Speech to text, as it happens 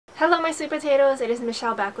Hello my sweet potatoes, it is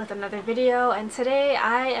Michelle back with another video, and today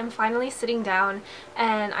I am finally sitting down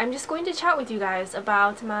and I'm just going to chat with you guys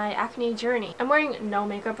about my acne journey. I'm wearing no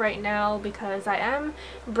makeup right now because I am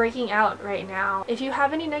breaking out right now. If you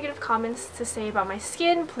have any negative comments to say about my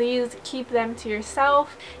skin, please keep them to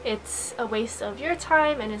yourself. It's a waste of your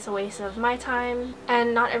time and it's a waste of my time,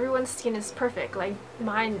 and not everyone's skin is perfect, like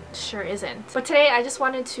mine sure isn't. But today I just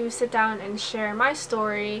wanted to sit down and share my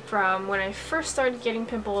story from when I first started getting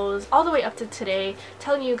pimples all the way up to today,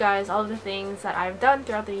 telling you guys all of the things that I've done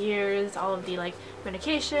throughout the years, all of the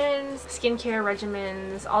medications, skincare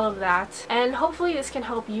regimens, all of that. And hopefully this can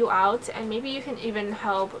help you out, and maybe you can even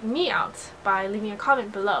help me out by leaving a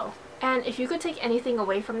comment below. And if you could take anything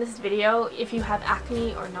away from this video, if you have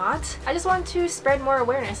acne or not, I just want to spread more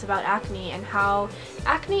awareness about acne and how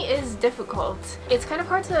acne is difficult. It's kind of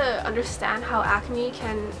hard to understand how acne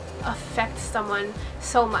can affect someone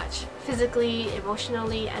so much, physically,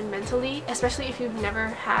 emotionally, and mentally, especially if you've never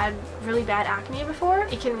had really bad acne before.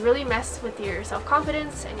 It can really mess with your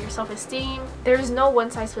self-confidence and your self-esteem. There's no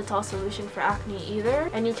one-size-fits-all solution for acne either,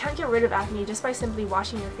 and you can't get rid of acne just by simply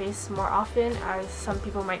washing your face more often, as some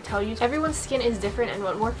people might tell you. Everyone's skin is different, and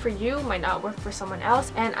what worked for you might not work for someone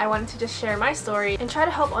else, and I wanted to just share my story and try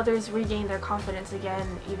to help others regain their confidence again,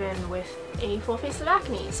 even with a full face of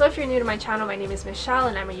acne. So if you're new to my channel, my name is Michelle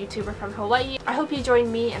and I'm a YouTuber from Hawaii. I hope you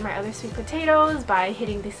join me and my other sweet potatoes by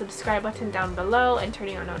hitting the subscribe button down below and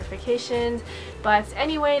turning on notifications. But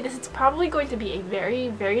anyway, this is probably going to be a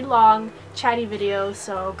very long chatty video,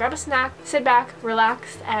 so grab a snack, sit back,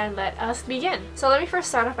 relax, and let us begin. So let me first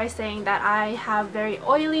start off by saying that I have very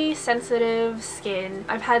oily, sensitive skin.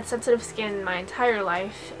 I've had sensitive skin my entire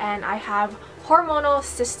life, and I have hormonal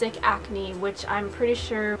cystic acne, which I'm pretty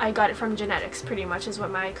sure I got it from genetics, pretty much is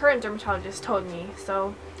what my current dermatologist told me.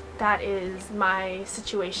 So that is my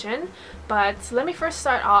situation. But let me first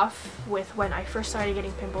start off with when I first started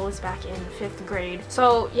getting pimples back in 5th grade.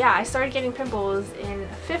 So yeah, I started getting pimples in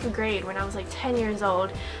 5th grade when I was like 10 years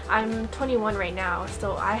old. I'm 21 right now,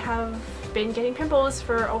 so I have been getting pimples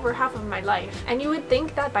for over half of my life. And you would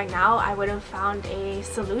think that by now I would have found a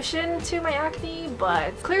solution to my acne,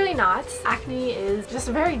 but clearly not. Acne is just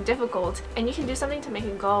very difficult, and you can do something to make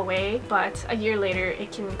it go away, but a year later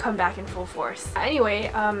it can come back in full force. Anyway,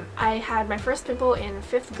 I had my first pimple in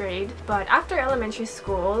 5th grade, but after elementary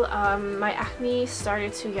school, my acne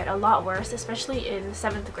started to get a lot worse, especially in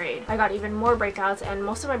 7th grade. I got even more breakouts, and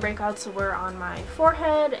most of my breakouts were on my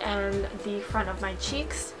forehead and the front of my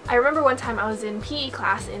cheeks. I remember one time I was in PE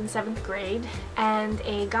class in 7th grade and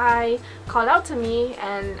a guy called out to me,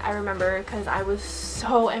 and I remember because I was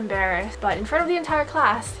so embarrassed, but in front of the entire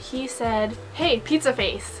class he said, "Hey, pizza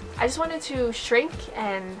face." I just wanted to shrink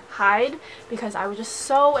and hide because I was just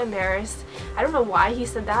so embarrassed. I don't know why he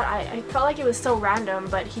said that. I felt like it was so random,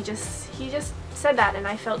 but he just said that, and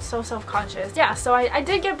I felt so self-conscious. Yeah, so I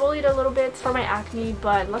did get bullied a little bit for my acne,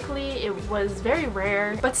 but luckily it was very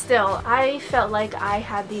rare. But still, I felt like I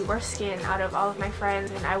had the worst skin out of all of my friends,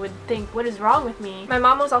 and I would think, what is wrong with me? My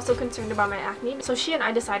mom was also concerned about my acne, so she and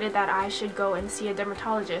I decided that I should go and see a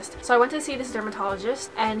dermatologist. So I went to see this dermatologist,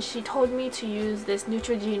 and she told me to use this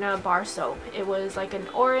Neutrogena bar soap. It was like an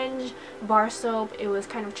orange bar soap. It was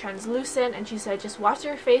kind of translucent, and she said, just wash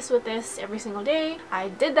your face with this every single day. I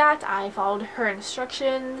did that. I followed her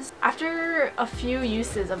instructions. After a few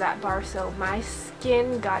uses of that bar soap, my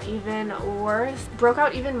skin got even worse, broke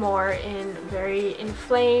out even more in very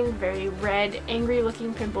inflamed, very red, angry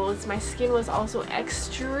looking pimples. My skin was also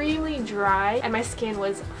extremely dry, and my skin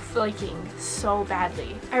was flaking so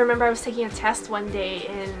badly. I remember I was taking a test one day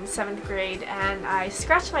in 7th grade, and I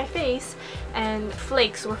scratched my face and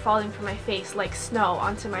flakes were falling from my face like snow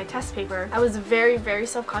onto my test paper. I was very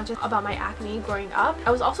self-conscious about my acne growing up.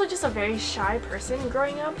 I was also just a very shy person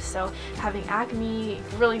growing up, so having acne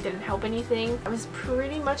really didn't help anything. I was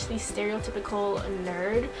pretty much the stereotypical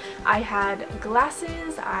nerd. I had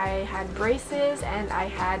glasses, I had braces, and I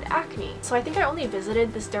had acne. So I think I only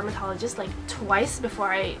visited this dermatologist like twice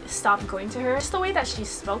before I stopped going to her. Just the way that she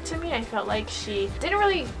spoke to me, I felt like she didn't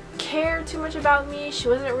really care too much about me. She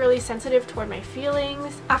wasn't really sensitive toward my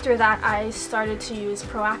feelings. After that, I started to use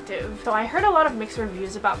Proactive. So I heard a lot of mixed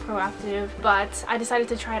reviews about Proactive, but I decided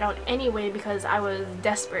to try it out anyway because I was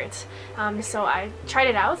desperate. So I tried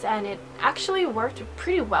it out, and it actually worked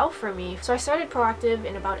pretty well for me. So I started Proactive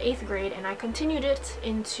in about 8th grade, and I continued it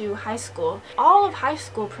into high school. All of high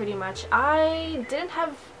school pretty much, I didn't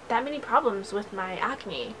have that many problems with my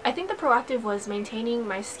acne. I think the Proactive was maintaining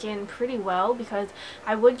my skin pretty well because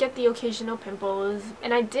I would get the occasional pimples,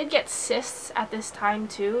 and I did get cysts at this time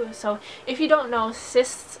too. So if you don't know,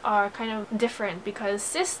 cysts are kind of different because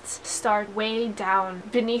cysts start way down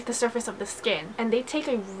beneath the surface of the skin, and they take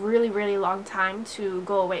a really long time to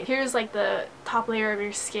go away. Here's like the top layer of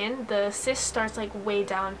your skin. The cyst starts like way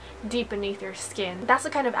down deep beneath your skin. That's the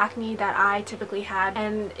kind of acne that I typically had,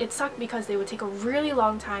 and it sucked because they would take a really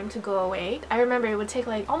long time to go away. I remember it would take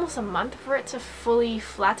like almost a month for it to fully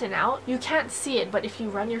flatten out. You can't see it, but if you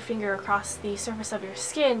run your finger across the surface of your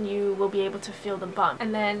skin, you will be able to feel the bump.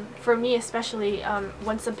 And then for me especially,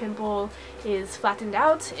 once the pimple is flattened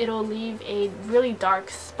out, it'll leave a really dark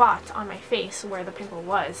spot on my face where the pimple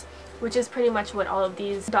was, which is pretty much what all of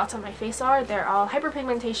these dots on my face are. They're all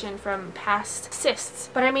hyperpigmentation from past cysts.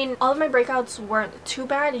 But I mean, all of my breakouts weren't too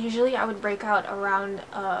bad. Usually I would break out around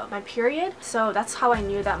my period, so that's how I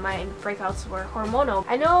knew that my breakouts were hormonal.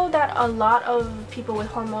 I know that a lot of people with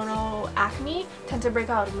hormonal acne tend to break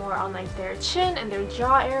out more on like their chin and their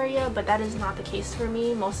jaw area, but that is not the case for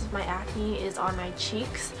me. Most of my acne is on my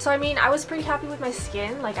cheeks. So I mean, I was pretty happy with my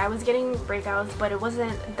skin. Like, I was getting breakouts, but it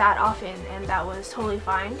wasn't that often, and that was totally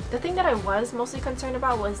fine. The thing that I was mostly concerned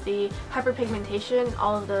about was the hyperpigmentation,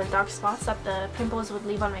 all of the dark spots that the pimples would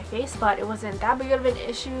leave on my face, but it wasn't that big of an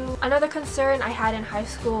issue. Another concern I had in high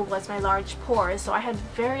school was my large pores. So I had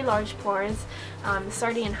very large pores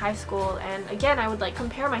starting in high school, and again, I would like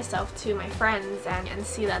compare myself to my friends and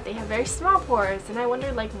see that they have very small pores, and I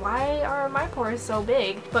wondered like, why are my pores so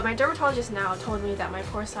big? But my dermatologist now told me that my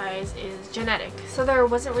pore size is genetic, so there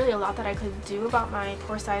wasn't really a lot that I could do about my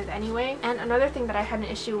pore size anyway. And another thing that I had an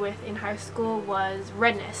issue with in high school was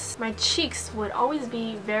redness. My cheeks would always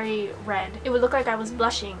be very red. It would look like I was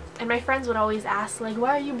blushing, and my friends would always ask like,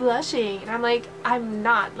 why are you blushing? And I'm like, I'm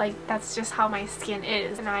not. Like, that's just how my skin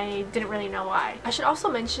is, and I didn't really know why. I should also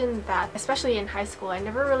mention that especially in high school, I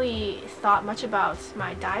never really thought much about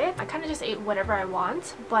my diet. I kind of just ate whatever I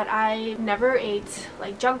want, but I never ate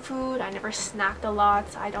like junk food. I never snacked a lot.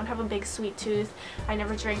 I don't have a big sweet tooth. I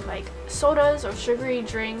never drank like sodas or sugary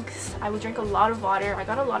drinks. I would drink a lot of water. I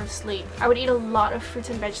got a lot of sleep. I would eat a lot of fruits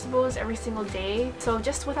and vegetables every single day. So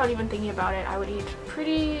just without even thinking about it, I would eat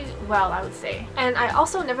pretty well, I would say. And I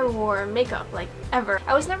also never wore makeup, like ever.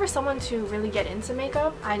 I was never someone to really get into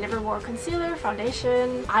makeup. I never wore concealer,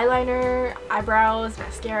 foundation, eyeliner, eyebrows,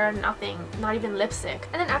 mascara, nothing, not even lipstick.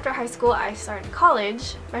 And then after high school, I started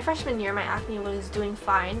college. My freshman year, my acne was doing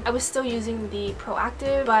fine. I was still using the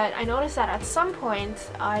Proactive, but I noticed that at some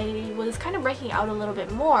point I was kind of breaking out a little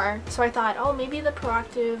bit more. So I thought, oh, maybe the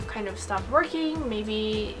Proactive kind of stopped working.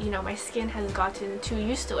 Maybe, you know, my skin has gotten too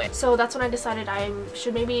used to it. So that's when I decided I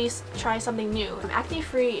should maybe try something new. Acne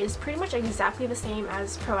Free is pretty much exactly the same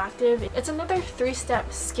as Proactive. It's another 3-step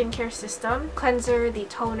skincare system: cleanser, the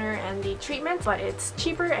toner, and the treatment, but it's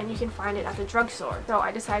cheaper and you can find it at the drugstore. So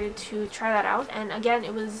I decided to try that out, and again,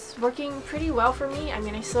 it was working pretty well for me. I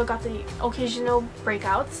mean, I still got the occasional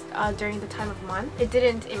breakouts during the time of month. It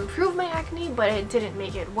didn't improve my acne, but it didn't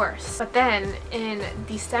make it worse. But then in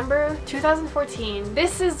December 2014,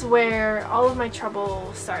 this is where all of my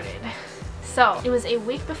trouble started. So it was a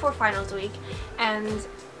week before finals week, and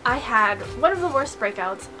I had one of the worst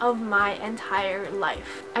breakouts of my entire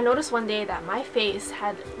life. I noticed one day that my face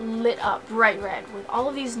had lit up bright red with all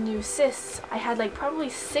of these new cysts. I had like probably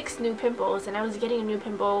 6 new pimples, and I was getting a new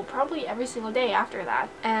pimple probably every single day after that.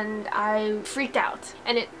 And I freaked out,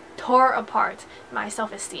 and it tore apart my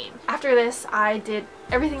self-esteem. After this, I did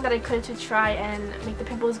everything that I could to try and make the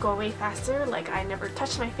pimples go away faster. Like, I never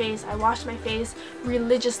touched my face. I washed my face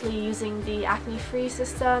religiously using the Acne Free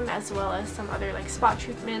system, as well as some other like spot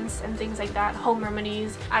treatments and things like that, home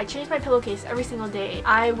remedies. I changed my pillowcase every single day.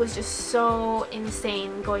 I was just so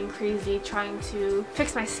insane, going crazy trying to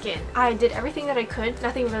fix my skin. I did everything that I could.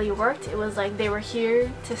 Nothing really worked. It was like they were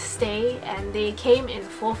here to stay, and they came in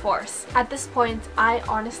full force. At this point, I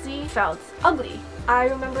honestly felt ugly. I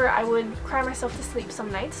remember I would cry myself to sleep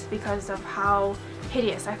some nights because of how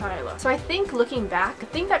hideous I thought I looked. So I think looking back, the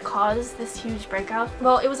thing that caused this huge breakout,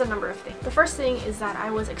 well, it was a number of things. The first thing is that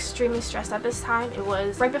I was extremely stressed at this time. It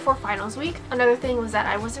was right before finals week. Another thing was that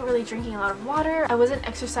I wasn't really drinking a lot of water. I wasn't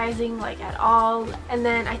exercising like at all. And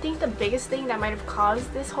then I think the biggest thing that might have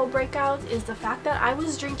caused this whole breakout is the fact that I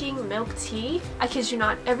was drinking milk tea, I kid you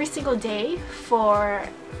not, every single day for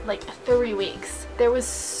like 3 weeks. There was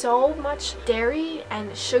so much dairy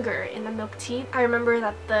and sugar in the milk tea. I remember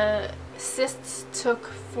that the cysts took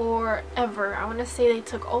forever. I want to say they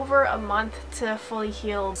took over a month to fully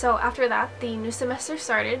heal. So after that, the new semester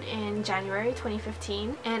started in January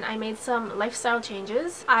 2015, and I made some lifestyle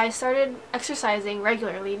changes. I started exercising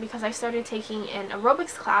regularly because I started taking an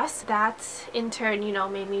aerobics class. That in turn, you know,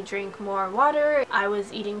 made me drink more water. I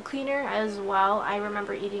was eating cleaner as well. I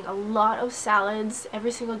remember eating a lot of salads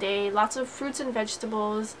every single day, lots of fruits and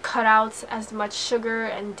vegetables, cut out as much sugar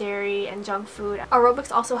and dairy and junk food.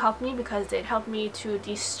 Aerobics also helped me because it helped me to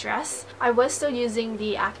de-stress. I was still using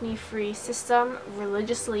the acne-free system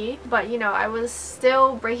religiously, but you know, I was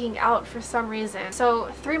still breaking out for some reason.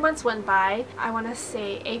 So 3 months went by. I want to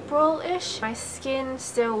say April-ish. My skin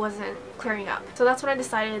still wasn't clearing up. So that's when I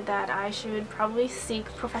decided that I should probably seek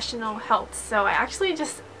professional help. So I actually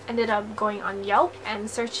just ended up going on Yelp and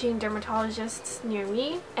searching dermatologists near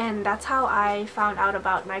me, and that's how I found out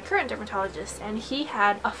about my current dermatologist. And he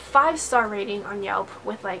had a 5-star rating on Yelp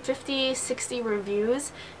with like 50-60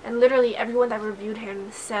 reviews, and literally everyone that reviewed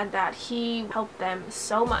him said that he helped them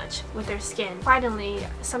so much with their skin. Finally,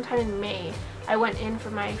 sometime in May, I went in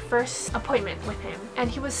for my first appointment with him, and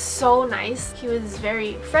he was so nice. He was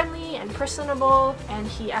very friendly and personable, and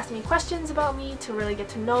he asked me questions about me to really get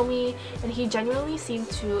to know me, and he genuinely seemed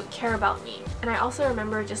to care about me. And I also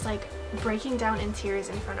remember just like breaking down in tears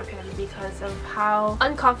in front of him because of how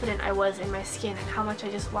unconfident I was in my skin and how much I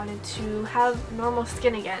just wanted to have normal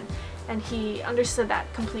skin again. And he understood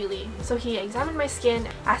that completely. So he examined my skin,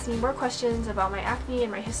 asked me more questions about my acne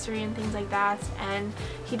and my history and things like that, and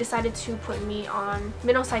he decided to put me on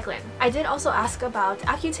minocycline. I did also ask about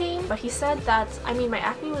Accutane, but he said that, I mean, my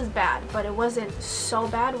acne was bad, but it wasn't so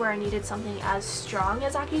bad where I needed something as strong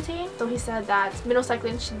as Accutane. So he said that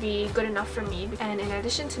minocycline should be good enough for me. And in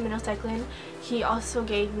addition to minocycline, he also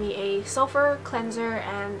gave me a sulfur cleanser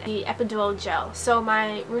and the epidural gel. So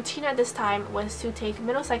my routine at this time was to take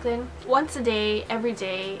minocycline once a day, every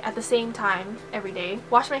day, at the same time, every day.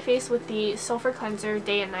 Wash my face with the sulfur cleanser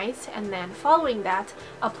day and night, and then following that,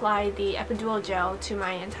 apply the epidural gel to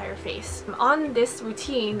my entire face. On this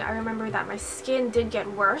routine, I remember that my skin did get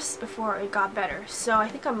worse before it got better. So I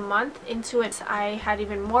think a month into it, I had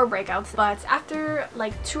even more breakouts. But after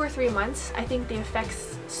like 2 or 3 months, I think the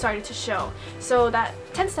effects started to show. So that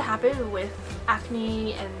tends to happen with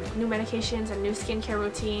acne and new medications and new skincare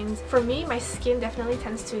routines. For me, my skin definitely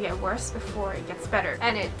tends to get worse before it gets better,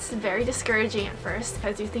 and it's very discouraging at first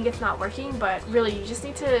because you think it's not working, but really you just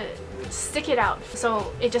need to stick it out.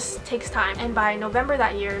 So it just takes time. And by November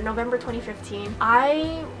that year, November 2015,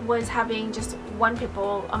 I was having just 1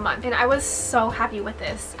 pimple a month, and I was so happy with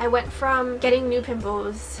this. I went from getting new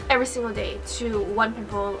pimples every single day to 1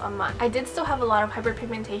 pimple a month. I did still have a lot of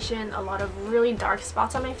hyperpigmentation, a lot of really dark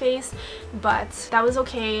spots on my face, but that was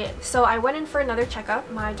okay. So I went in for another checkup.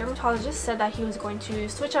 My dermatologist said that he was going to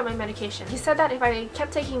switch up my medication. He said that if I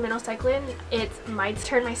kept taking minocycline, it might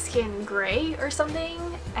turn my skin gray or something,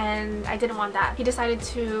 and I didn't want that. He decided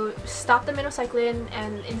to stop the minocycline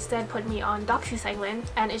and instead put me on doxycycline,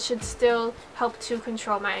 and it should still help to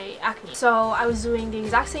control my acne. So I was doing the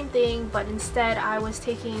exact same thing, but instead I was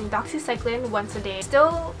taking doxycycline once a day,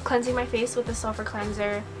 still cleansing my face with the sulfur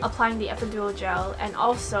cleanser, applying the epidural gel, and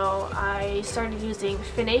also I started using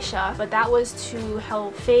Finacea, but that was to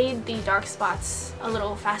help fade the dark spots a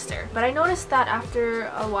little faster. But I noticed that after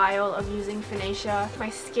a while of using Finacea, my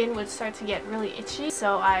skin would start to get really itchy.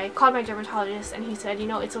 So I called my dermatologist, and he said, you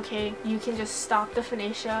know, it's okay, you can just stop the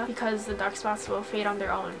Finacea because the dark spots will fade on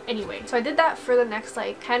their own anyway. So I did that for the next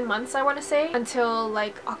like 10 months, I want to say, until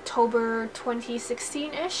like October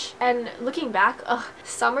 2016-ish. And looking back,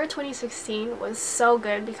 summer 2016 was so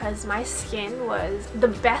good because my skin was the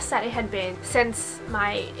best that it had been since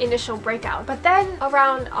my initial breakout. But then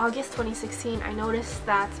around August 2016, I noticed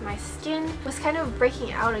that my skin was kind of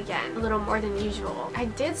breaking out again a little more than usual. I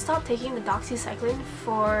did stop taking the doxycycline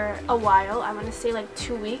for a while, I want to say like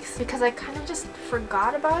 2 weeks, because I kind of just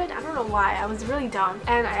forgot about it. I don't know why, I was really dumb.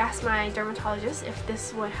 And I asked my dermatologist if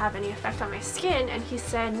this would have any effect on my skin, and he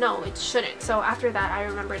said no, it shouldn't. So after that, I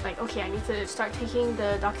remembered like, okay, I need to start taking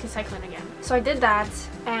the doxycycline again. So I did that,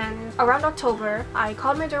 and around October, I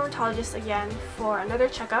called my dermatologist again for another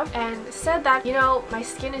checkup and said that, you know, my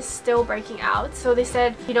skin is still breaking out. So they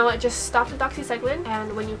said, you know what, just stop the doxycycline,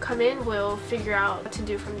 and when you come in, we'll figure out what to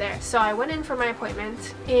do from there. So I went in for my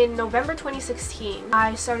appointment. In November 2016,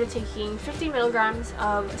 I started taking 50 milligrams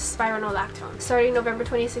of spironolactone. Starting November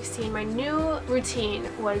 2016, my new routine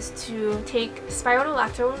was to take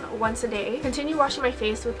spironolactone once a day, continue washing my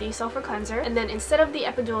face with the sulfur cleanser, and then instead of the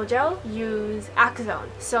epidural gel, use Axone.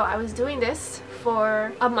 So I was doing this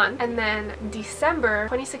for a month, and then December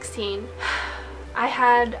 2016, I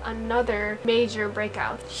had another major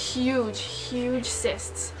breakout. Huge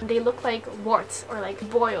cysts. They look like warts or like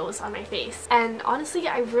boils on my face. And honestly,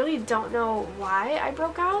 I really don't know why I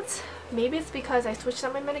broke out. Maybe it's because I switched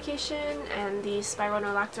up my medication and the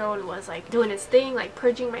spironolactone was like doing its thing, like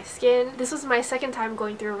purging my skin. This was my second time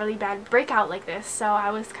going through a really bad breakout like this, so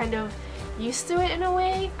I was kind of used to it in a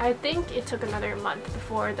way. I think it took another month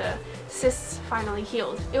before the cysts finally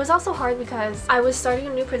healed. It was also hard because I was starting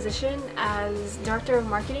a new position as director of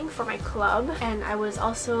marketing for my club, and I was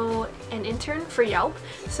also an intern for Yelp.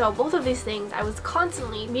 So both of these things, I was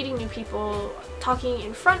constantly meeting new people, talking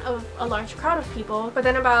in front of a large crowd of people. But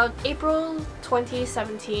then about April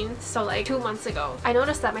 2017, so like 2 months ago, I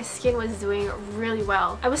noticed that my skin was doing really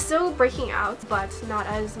well. I was still breaking out, but not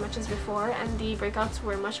as much as before, and the breakouts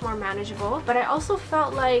were much more manageable. But I also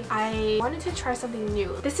felt like I wanted to try something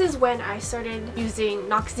new. This is when I started using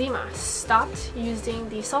Noxzema, stopped using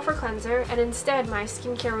the sulfur cleanser, and instead my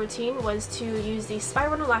skincare routine was to use the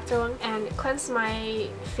spironolactone and cleanse my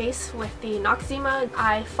face with the Noxzema.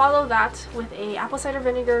 I follow that with a apple cider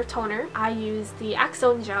vinegar toner. I use the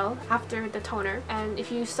Axone gel after the toner, and if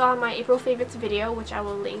you saw my April favorites video, which I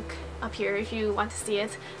will link up here if you want to see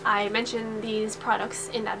it, I mentioned these products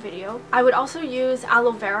in that video. I would also use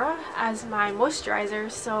aloe vera as my moisturizer,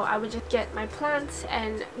 so I would just get my plants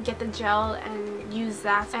and get the gel and use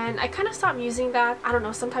that. And I kind of stopped using that, I don't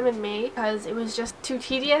know, sometime in May, because it was just too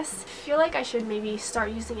tedious. I feel like I should maybe start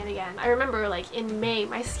using it again. I remember like in May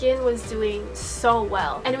my skin was doing so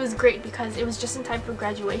well, and it was great because it was just in time for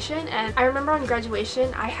graduation. And I remember on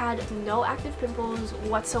graduation I had no active pimples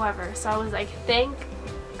whatsoever, so I was like, thank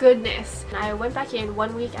goodness. And I went back in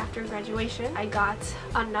 1 week after graduation. I got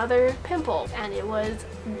another pimple, and it was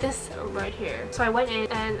this right here. So I went in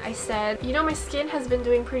and I said, you know, my skin has been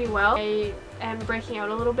doing pretty well. I am breaking out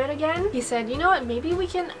a little bit again. He said, you know what, maybe we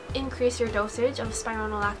can increase your dosage of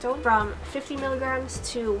spironolactone from 50 milligrams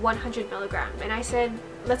to 100 milligrams. And I said,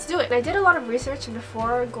 let's do it. And I did a lot of research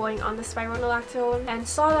before going on the spironolactone and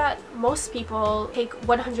saw that most people take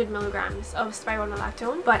 100 milligrams of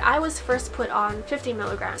spironolactone, but I was first put on 50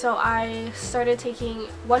 milligrams. So I started taking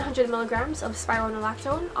 100 milligrams of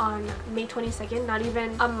spironolactone on May 22nd, not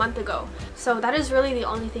even a month ago. So that is really the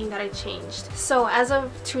only thing that I changed. So as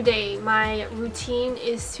of today, my routine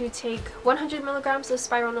is to take 100 milligrams of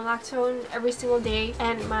spironolactone every single day,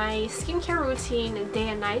 and my skincare routine day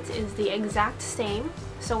and night is the exact same.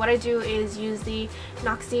 So what I do is use the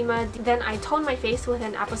Noxzema, then I tone my face with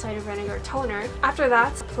an apple cider vinegar toner. After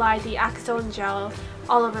that, apply the Axone gel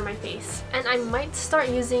all over my face. And I might start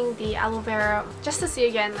using the aloe vera just to see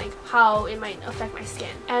again like how it might affect my skin.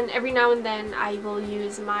 And every now and then I will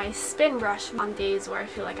use my spin brush on days where I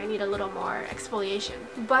feel like I need a little more exfoliation.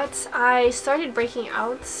 But I started breaking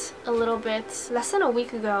out a little bit less than a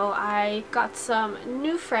week ago. I got some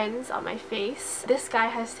new friends on my face. This guy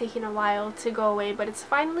has taken a while to go away, but it's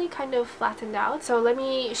finally kind of flattened out. So let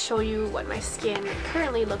me show you what my skin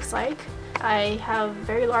currently looks like. I have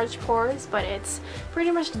very large pores, but it's pretty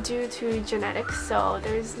much due to genetics, so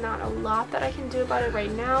there's not a lot that I can do about it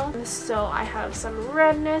right now. So I have some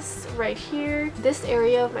redness right here. This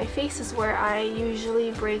area of my face is where I usually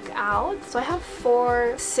break out. So I have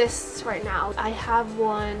 4 cysts right now. I have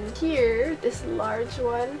one here, this large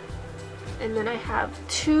one, and then I have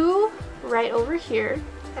 2 right over here.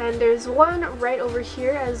 And there's one right over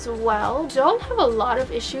here as well. Don't have a lot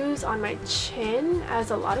of issues on my chin,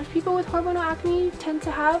 as a lot of people with hormonal acne tend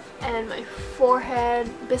to have. And my forehead,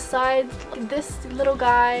 besides this little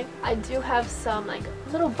guy, I do have some like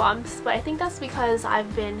little bumps, but I think that's because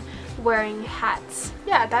I've been wearing hats.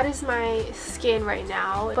 Yeah, that is my skin right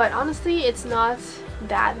now, but honestly it's not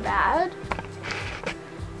that bad.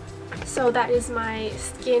 So that is my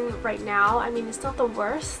skin right now. I mean, it's not the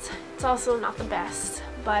worst, it's also not the best,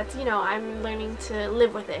 but you know, I'm learning to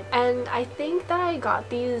live with it. And I think that I got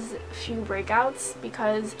these few breakouts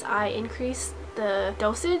because I increased the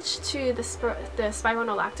dosage to the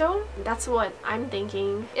spironolactone. That's what I'm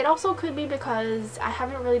thinking. It also could be because I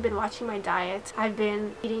haven't really been watching my diet. I've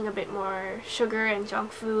been eating a bit more sugar and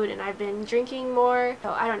junk food, and I've been drinking more.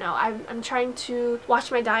 So I don't know. I'm trying to watch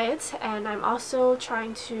my diet, and I'm also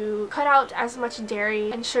trying to cut out as much dairy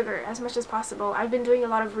and sugar as much as possible. I've been doing a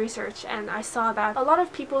lot of research, and I saw that a lot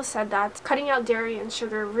of people said that cutting out dairy and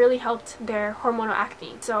sugar really helped their hormonal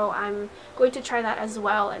acne. So I'm going to try that as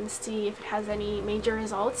well and see if it has any major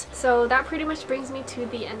results. So that pretty much brings me to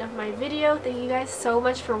the end of my video. Thank you guys so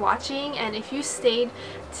much for watching, and if you stayed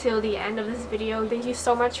till the end of this video, thank you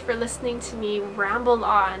so much for listening to me ramble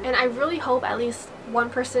on. And I really hope at least one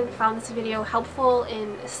person found this video helpful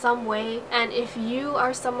in some way, and if you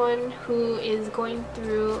are someone who is going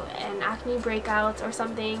through an acne breakout or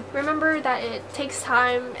something, remember that it takes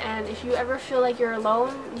time, and if you ever feel like you're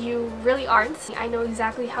alone, you really aren't. I know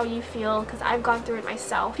exactly how you feel because I've gone through it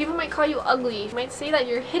myself. People might call you ugly, might say that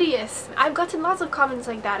you're hideous. I've gotten lots of comments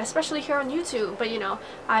like that, especially here on YouTube, but you know,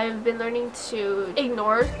 I've been learning to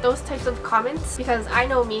ignore those types of comments because I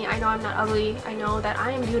know me, I know I'm not ugly, I know that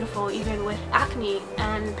I am beautiful even with acne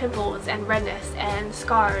and pimples and redness and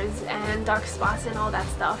scars and dark spots and all that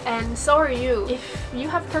stuff, and so are you. If you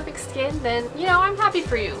have perfect skin, then you know, I'm happy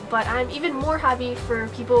for you, but I'm even more happy for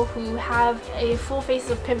people who have a full face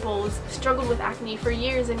of pimples, struggled with acne for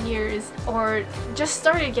years and years, or just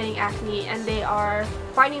started getting acne and they are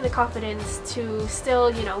finding the confidence to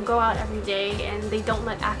still, you know, go out every day and they don't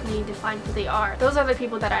let acne define who they are. Those are the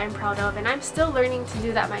people that I am proud of, and I'm still learning to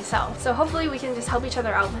do that myself. So hopefully we can just help each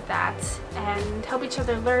other out with that and help each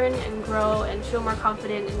other learn and grow and feel more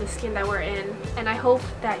confident in the skin that we're in. And I hope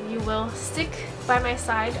that you will stick by my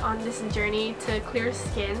side on this journey to clear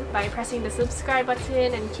skin by pressing the subscribe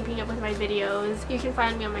button and keeping up with my videos. You can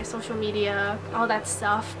find me on my social media, all that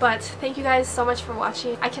stuff. But thank you guys so much for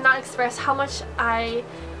watching. I cannot express how much I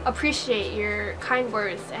appreciate your kind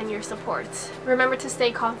words and your support. Remember to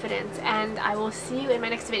stay confident, and I will see you in my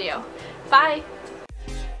next video. Bye!